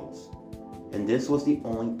angels, and this was the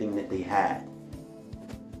only thing that they had.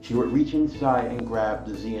 She would reach inside and grab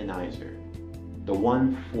the Zeonizer, the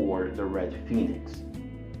one for the Red Phoenix,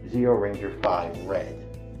 Zeo Ranger 5 Red.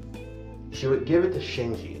 She would give it to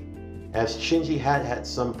Shinji, as Shinji had had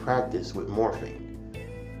some practice with morphing.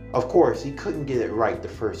 Of course, he couldn't get it right the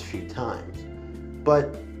first few times,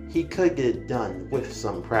 but he could get it done with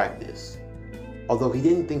some practice. Although he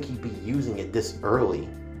didn't think he'd be using it this early,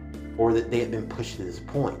 or that they had been pushed to this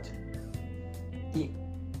point.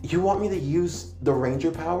 You want me to use the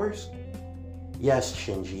Ranger powers? Yes,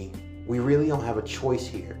 Shinji. We really don't have a choice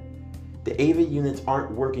here. The Ava units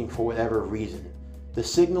aren't working for whatever reason. The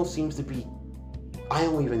signal seems to be... I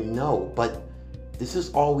don't even know, but this is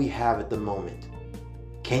all we have at the moment.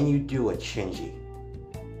 Can you do it, Shinji?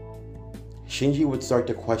 Shinji would start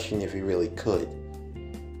to question if he really could.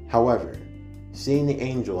 However, seeing the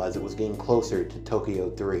angel as it was getting closer to Tokyo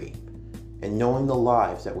 3, and knowing the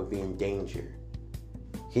lives that would be in danger,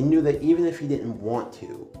 he knew that even if he didn't want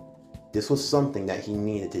to, this was something that he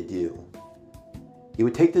needed to do. He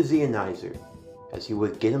would take the Zeonizer, as he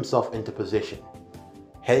would get himself into position,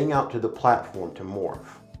 heading out to the platform to morph.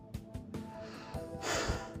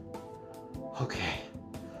 Okay,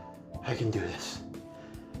 I can do this.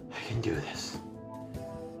 I can do this.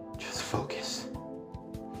 Just focus.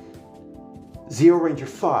 Zeo Ranger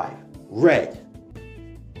 5, Red.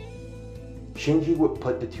 Shinji would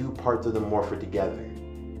put the two parts of the morpher together.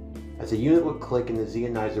 As the unit would click and the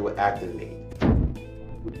Zeonizer would activate,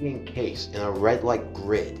 he would be encased in a red-like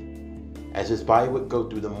grid, as his body would go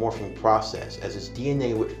through the morphing process as his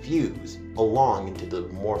DNA would fuse along into the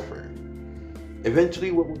morpher. Eventually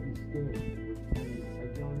what would be standing would be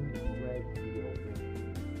a young red Zeo Ranger.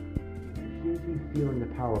 Shinji feeling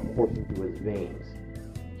the power coursing through his veins.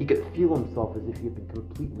 He could feel himself as if he had been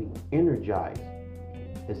completely energized,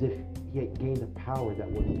 as if he had gained a power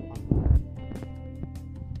that was unlimited.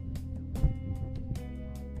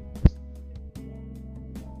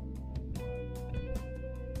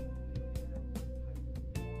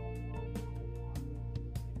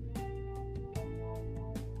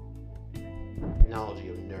 Technology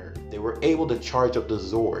of Nerve, they were able to charge up the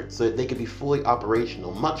Zord so that they could be fully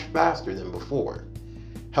operational much faster than before.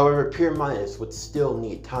 However, Pure Minus would still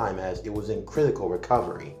need time as it was in critical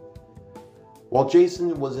recovery. While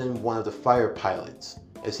Jason was in one of the fire pilots,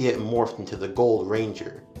 as he had morphed into the Gold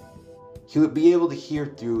Ranger, he would be able to hear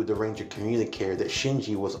through the Ranger communicator that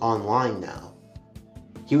Shinji was online now.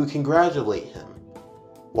 He would congratulate him,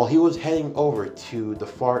 while he was heading over to the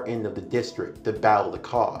far end of the district to battle the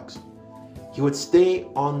Cogs. He would stay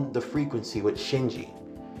on the frequency with Shinji,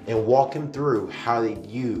 and walk him through how to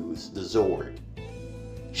use the Zord.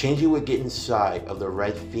 Shinji would get inside of the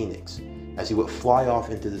Red Phoenix as he would fly off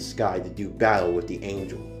into the sky to do battle with the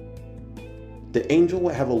Angel. The Angel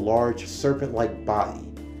would have a large serpent-like body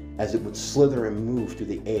as it would slither and move through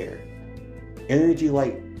the air.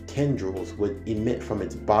 Energy-like tendrils would emit from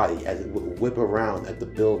its body as it would whip around at the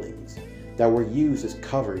buildings that were used as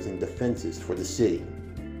covers and defenses for the city.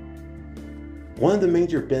 One of the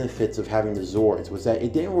major benefits of having the Zords was that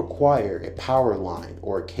it didn't require a power line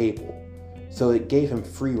or a cable, so it gave him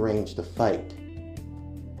free range to fight.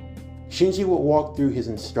 Shinji would walk through his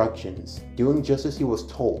instructions, doing just as he was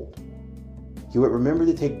told. He would remember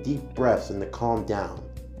to take deep breaths and to calm down,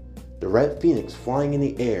 the Red Phoenix flying in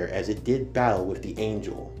the air as it did battle with the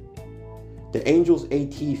Angel. The Angel's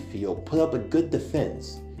AT field put up a good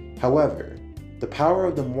defense. However, the power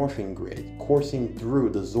of the morphing grid coursing through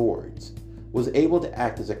the Zords was able to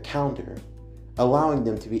act as a counter, allowing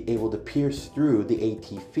them to be able to pierce through the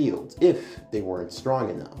AT fields if they weren't strong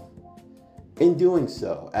enough. In doing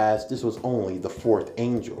so, as this was only the 4th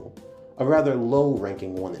Angel, a rather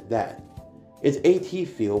low-ranking one at that, its AT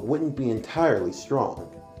field wouldn't be entirely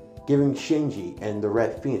strong, giving Shinji and the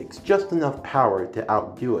Red Phoenix just enough power to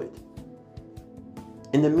outdo it.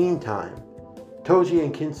 In the meantime, Toji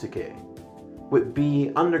and Kinsuke would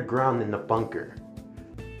be underground in the bunker.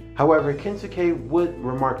 However, Kinsuke would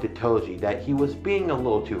remark to Toji that he was being a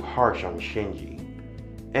little too harsh on Shinji,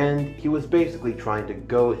 and he was basically trying to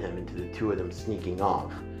goad him into the two of them sneaking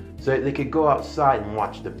off, so that they could go outside and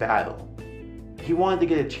watch the battle. He wanted to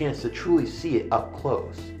get a chance to truly see it up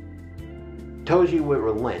close. Toji would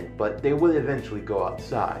relent, but they would eventually go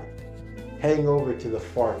outside. Heading over to the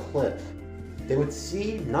far cliff, they would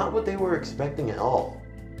see not what they were expecting at all.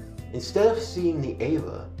 Instead of seeing the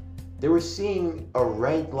Eva, they were seeing a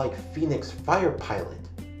red-like Phoenix fire pilot.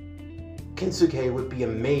 Kinsuke would be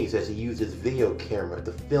amazed as he used his video camera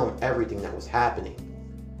to film everything that was happening.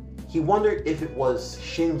 He wondered if it was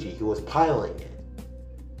Shinji who was piloting it.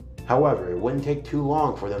 However, it wouldn't take too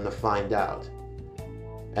long for them to find out,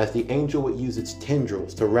 as the Angel would use its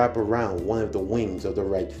tendrils to wrap around one of the wings of the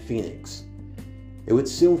Red Phoenix. It would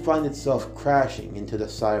soon find itself crashing into the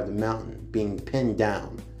side of the mountain, being pinned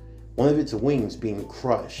down, one of its wings being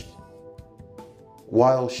crushed.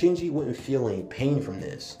 While Shinji wouldn't feel any pain from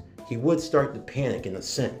this, he would start to panic in a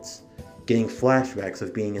sense, getting flashbacks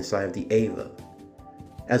of being inside of the Eva,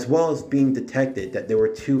 as well as being detected that there were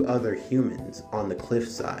 2 other humans on the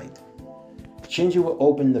cliffside. Shinji would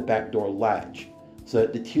open the back door latch so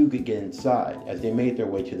that the 2 could get inside as they made their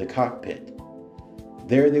way to the cockpit.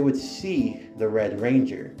 There they would see the Red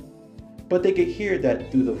Ranger, but they could hear that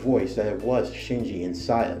through the voice that it was Shinji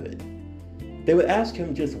inside of it. They would ask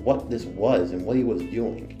him just what this was and what he was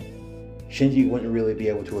doing. Shinji wouldn't really be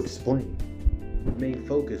able to explain. The main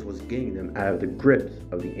focus was getting them out of the grips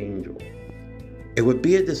of the Angel. It would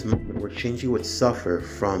be at this moment where Shinji would suffer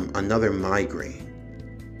from another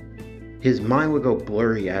migraine. His mind would go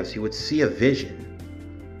blurry as he would see a vision.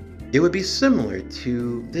 It would be similar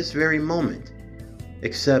to this very moment,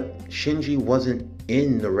 except Shinji wasn't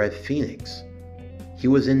in the Red Phoenix. He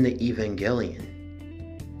was in the Evangelion.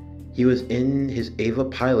 He was in his Eva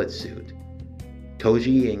pilot suit.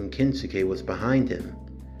 Toji and Kinsuke was behind him,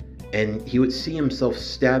 and he would see himself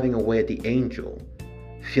stabbing away at the Angel,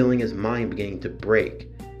 feeling his mind beginning to break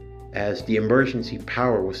as the emergency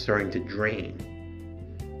power was starting to drain.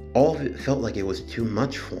 All of it felt like it was too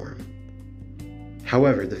much for him.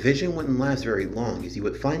 However, the vision wouldn't last very long as he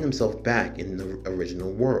would find himself back in the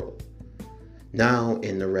original world, now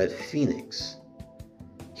in the Red Phoenix.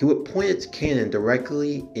 He would point its cannon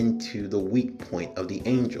directly into the weak point of the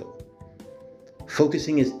Angel.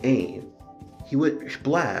 Focusing his aim, he would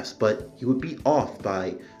blast, but he would be off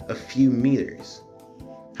by a few meters.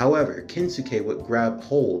 However, Kinsuke would grab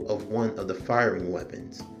hold of one of the firing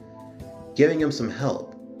weapons. Giving him some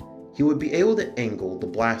help, he would be able to angle the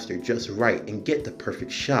blaster just right and get the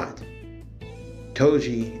perfect shot.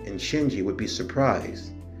 Toji and Shinji would be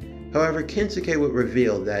surprised. However, Kinsuke would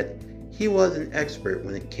reveal that he was an expert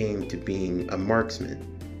when it came to being a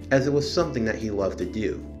marksman, as it was something that he loved to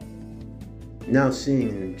do. Now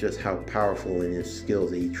seeing just how powerful in his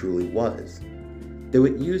skills that he truly was, they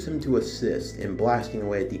would use him to assist in blasting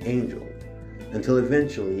away at the Angel, until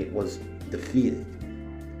eventually it was defeated.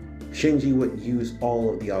 Shinji would use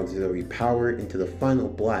all of the auxiliary power into the final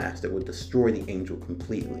blast that would destroy the Angel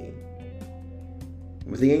completely.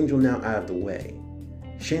 With the Angel now out of the way,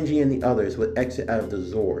 Shinji and the others would exit out of the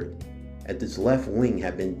Zord, as its left wing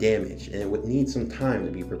had been damaged and it would need some time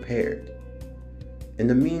to be repaired. In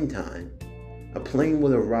the meantime, a plane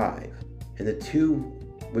would arrive and the 2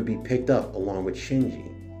 would be picked up along with Shinji.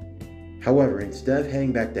 However, instead of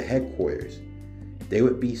heading back to headquarters, they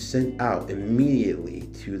would be sent out immediately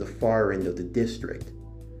to the far end of the district.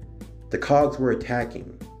 The cogs were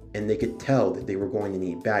attacking, and they could tell that they were going to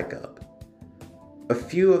need backup. A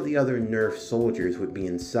few of the other Nerf soldiers would be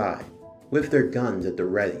inside, with their guns at the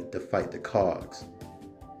ready to fight the cogs.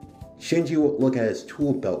 Shinji would look at his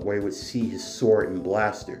tool belt where he would see his sword and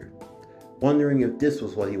blaster, wondering if this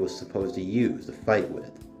was what he was supposed to use to fight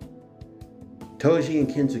with. Toji and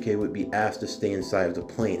Kinsuke would be asked to stay inside of the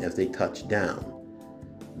plane as they touched down.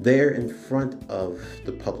 There in front of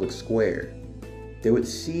the public square, they would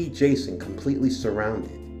see Jason completely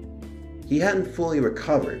surrounded. He hadn't fully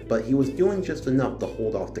recovered, but he was doing just enough to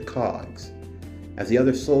hold off the cogs. As the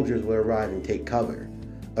other soldiers would arrive and take cover,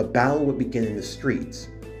 a battle would begin in the streets,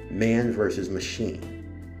 man versus machine.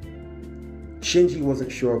 Shinji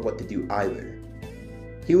wasn't sure what to do either.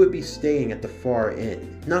 He would be staying at the far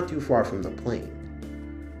end, not too far from the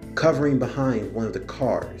plane, covering behind one of the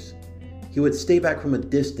cars. He would stay back from a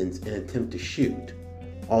distance and attempt to shoot,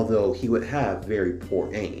 although he would have very poor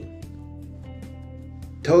aim.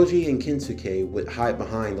 Toji and Kinsuke would hide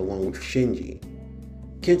behind along with Shinji,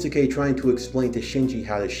 Kinsuke trying to explain to Shinji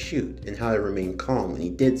how to shoot and how to remain calm when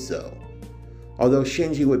he did so, although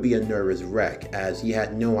Shinji would be a nervous wreck as he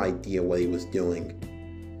had no idea what he was doing.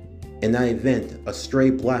 In that event, a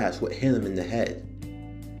stray blast would hit him in the head.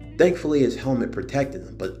 Thankfully his helmet protected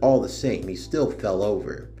him, but all the same he still fell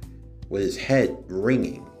over, with his head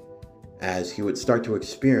ringing, as he would start to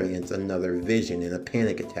experience another vision and a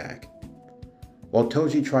panic attack. While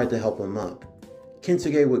Toji tried to help him up,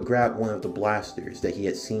 Kinsuke would grab one of the blasters that he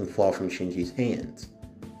had seen fall from Shinji's hands.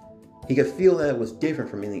 He could feel that it was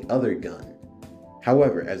different from any other gun.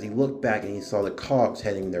 However, as he looked back and he saw the cogs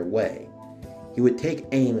heading their way, he would take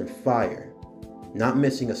aim and fire, not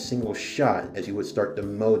missing a single shot as he would start to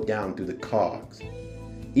mow down through the cogs,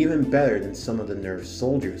 even better than some of the Nerf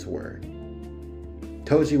soldiers were.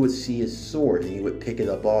 Toji would see his sword and he would pick it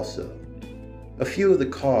up also. A few of the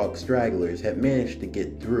cog stragglers had managed to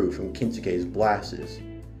get through from Kinsuke's blasts.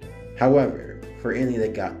 However, for any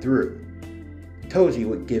that got through, Toji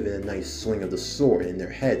would give it a nice swing of the sword and their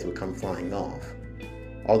heads would come flying off,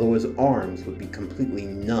 although his arms would be completely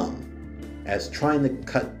numb, as trying to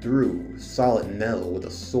cut through solid metal with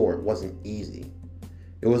a sword wasn't easy.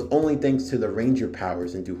 It was only thanks to the ranger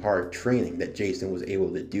powers and to hard training that Jason was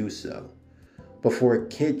able to do so. But for a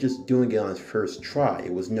kid just doing it on his first try,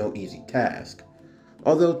 it was no easy task.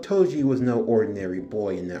 Although Toji was no ordinary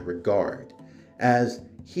boy in that regard, as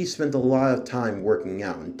he spent a lot of time working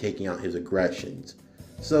out and taking out his aggressions,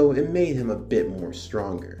 so it made him a bit more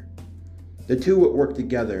stronger. The two would work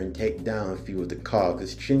together and take down a few of the cogs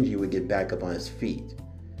as Shinji would get back up on his feet.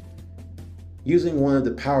 Using one of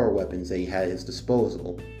the power weapons that he had at his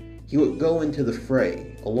disposal, he would go into the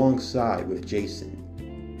fray alongside with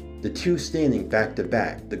Jason, the two standing back to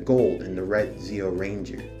back, the gold and the red Zeo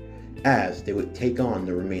Ranger, as they would take on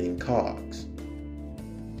the remaining cogs.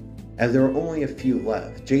 As there were only a few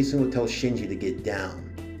left, Jason would tell Shinji to get down.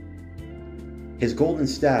 His golden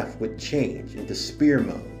staff would change into spear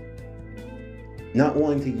mode. Not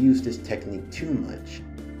wanting to use this technique too much,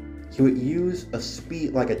 he would use a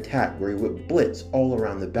speed-like attack where he would blitz all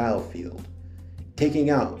around the battlefield, taking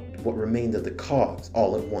out what remained of the cogs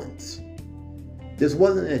all at once. This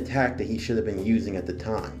wasn't an attack that he should have been using at the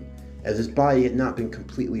time, as his body had not been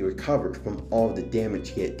completely recovered from all of the damage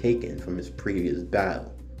he had taken from his previous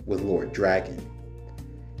battle with Lord Dragon.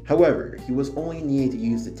 However, he was only needed to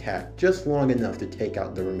use the attack just long enough to take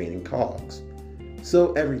out the remaining cogs,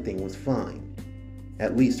 so everything was fine.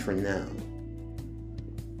 At least for now.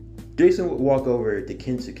 Jason would walk over to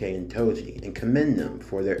Kinsuke and Toji and commend them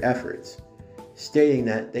for their efforts, stating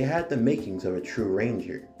that they had the makings of a true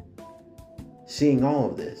ranger. Seeing all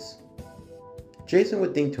of this, Jason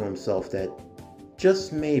would think to himself that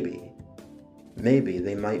just maybe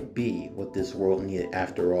they might be what this world needed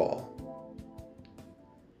after all.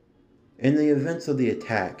 In the events of the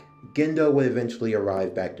attack, Gendo would eventually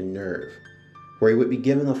arrive back to Nerve, where he would be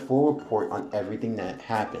given a full report on everything that had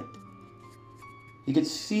happened. He could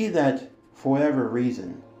see that, for whatever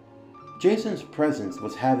reason, Jason's presence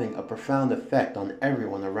was having a profound effect on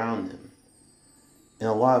everyone around him, in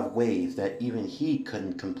a lot of ways that even he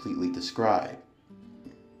couldn't completely describe.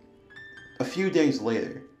 A few days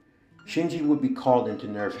later, Shinji would be called into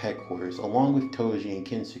Nerve headquarters along with Toji and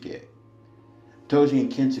Kinsuke. Toji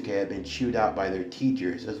and Kinsuke had been chewed out by their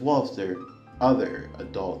teachers as well as their other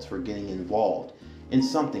adults for getting involved in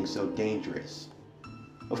something so dangerous.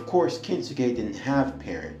 Of course, Kinsuke didn't have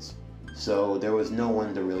parents, so there was no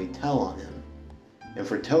one to really tell on him. And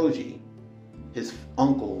for Toji, his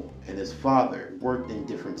uncle and his father worked in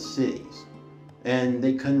different cities, and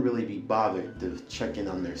they couldn't really be bothered to check in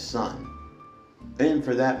on their son. And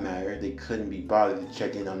for that matter, they couldn't be bothered to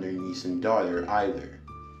check in on their niece and daughter either.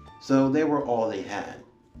 So they were all they had.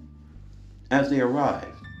 As they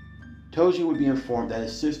arrived, Toji would be informed that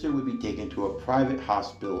his sister would be taken to a private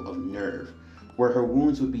hospital of nerve, where her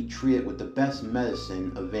wounds would be treated with the best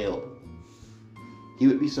medicine available. He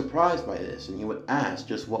would be surprised by this, and he would ask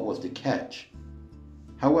just what was the catch.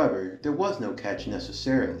 However, there was no catch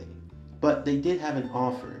necessarily, but they did have an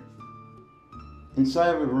offer.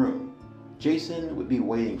 Inside of a room, Jason would be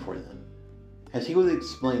waiting for them, as he would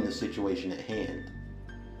explain the situation at hand.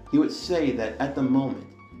 He would say that at the moment,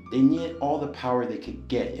 they needed all the power they could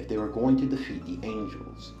get if they were going to defeat the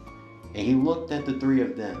angels. And he looked at the three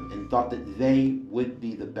of them and thought that they would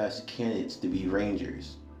be the best candidates to be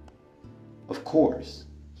rangers. Of course,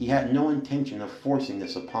 he had no intention of forcing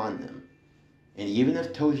this upon them, and even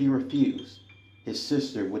if Toji refused, his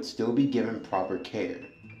sister would still be given proper care.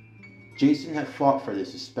 Jason had fought for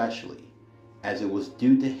this especially, as it was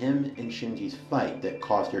due to him and Shinji's fight that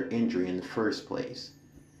caused her injury in the first place,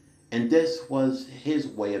 and this was his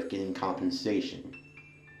way of getting compensation.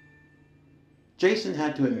 Jason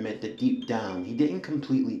had to admit that deep down he didn't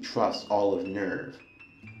completely trust all of NERV.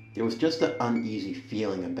 There was just an uneasy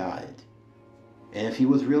feeling about it. And if he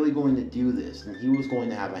was really going to do this, then he was going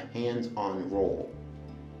to have a hands-on role.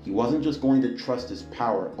 He wasn't just going to trust his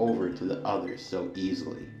power over to the others so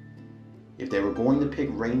easily. If they were going to pick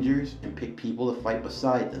rangers and pick people to fight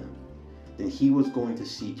beside them, then he was going to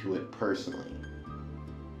see to it personally.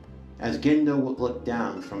 As Gendo would look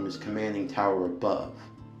down from his commanding tower above,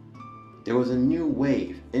 there was a new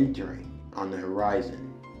wave entering on the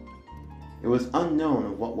horizon. It was unknown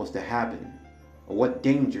of what was to happen, or what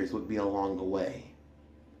dangers would be along the way.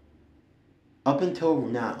 Up until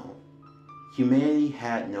now, humanity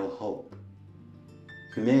had no hope.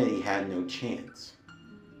 Humanity had no chance.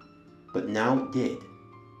 But now it did.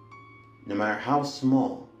 No matter how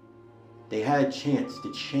small, they had a chance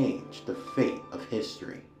to change the fate of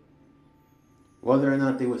history. Whether or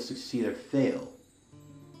not they would succeed or fail,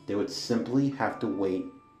 they would simply have to wait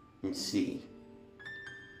and see.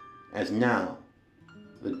 As now,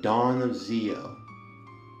 the dawn of Zeo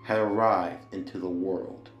had arrived into the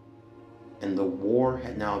world, and the war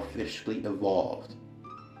had now officially evolved.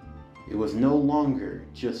 It was no longer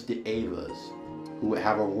just the Evas who would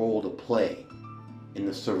have a role to play in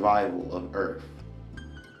the survival of Earth,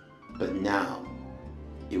 but now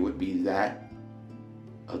it would be that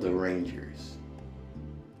of the Rangers.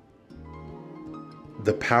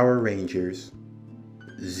 The Power Rangers,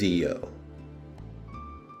 Zeo.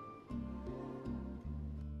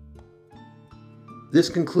 This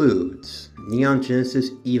concludes Neon Genesis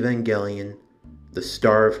Evangelion, The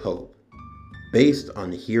Star of Hope, based on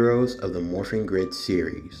the Heroes of the Morphing Grid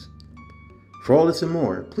series. For all this and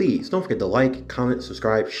more, please don't forget to like, comment,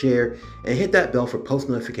 subscribe, share, and hit that bell for post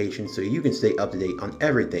notifications so you can stay up to date on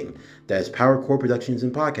everything that is Power Core Productions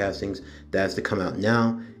and Podcastings that is to come out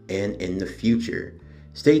now and in the future.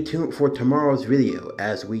 Stay tuned for tomorrow's video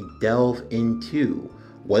as we delve into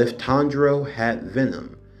What If Tanjiro Had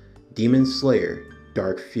Venom, Demon Slayer,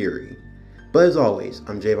 Dark Fury. But as always,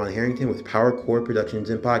 I'm Javon Harrington with Power Core Productions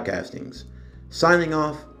and Podcastings, signing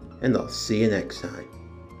off, and I'll see you next time.